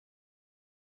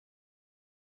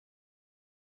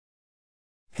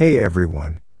Hey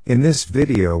everyone, in this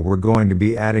video we're going to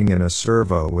be adding in a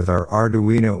servo with our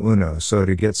Arduino Uno, so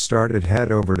to get started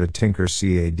head over to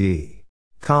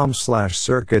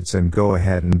tinkercad.com/circuits and go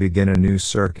ahead and begin a new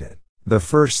circuit. The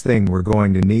first thing we're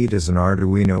going to need is an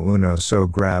Arduino Uno, so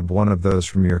grab one of those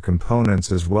from your components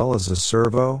as well as a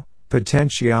servo,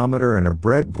 potentiometer and a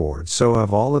breadboard. So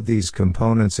have all of these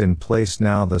components in place.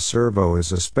 Now the servo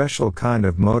is a special kind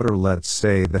of motor, let's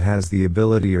say, that has the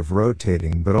ability of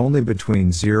rotating but only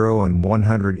between 0 and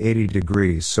 180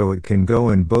 degrees, so it can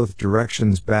go in both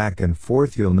directions back and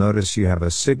forth. You'll notice you have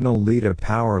a signal lead, a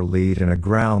power lead and a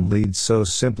ground lead, so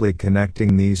simply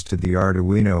connecting these to the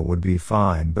Arduino would be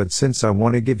fine, but since I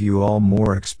want to give you all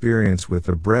more experience with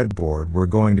the breadboard, we're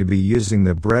going to be using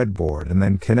the breadboard and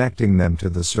then connecting them to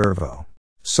the servo.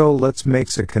 So let's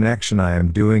make a connection I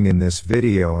am doing in this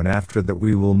video, and after that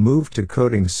we will move to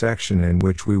coding section, in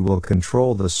which we will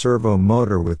control the servo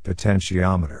motor with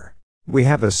potentiometer. We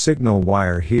have a signal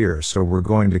wire here, so we're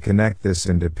going to connect this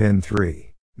into pin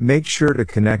 3. Make sure to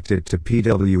connect it to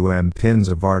PWM pins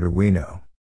of Arduino.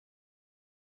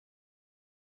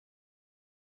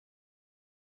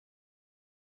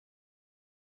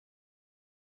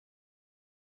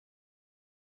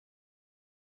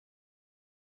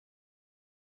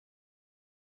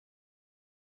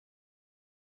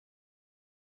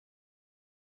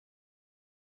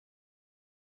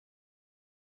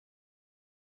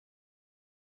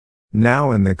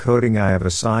 Now in the coding I have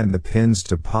assigned the pins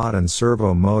to pot and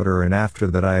servo motor, and after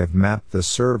that I have mapped the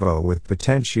servo with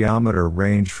potentiometer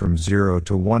range from 0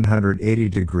 to 180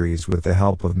 degrees with the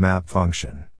help of map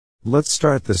function. Let's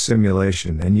start the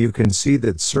simulation, and you can see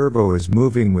that servo is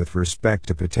moving with respect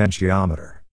to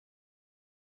potentiometer.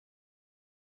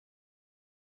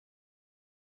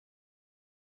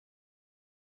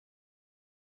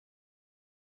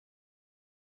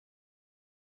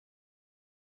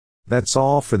 That's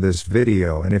all for this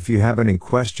video, and if you have any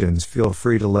questions feel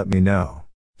free to let me know.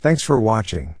 Thanks for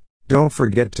watching. Don't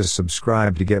forget to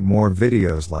subscribe to get more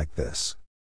videos like this.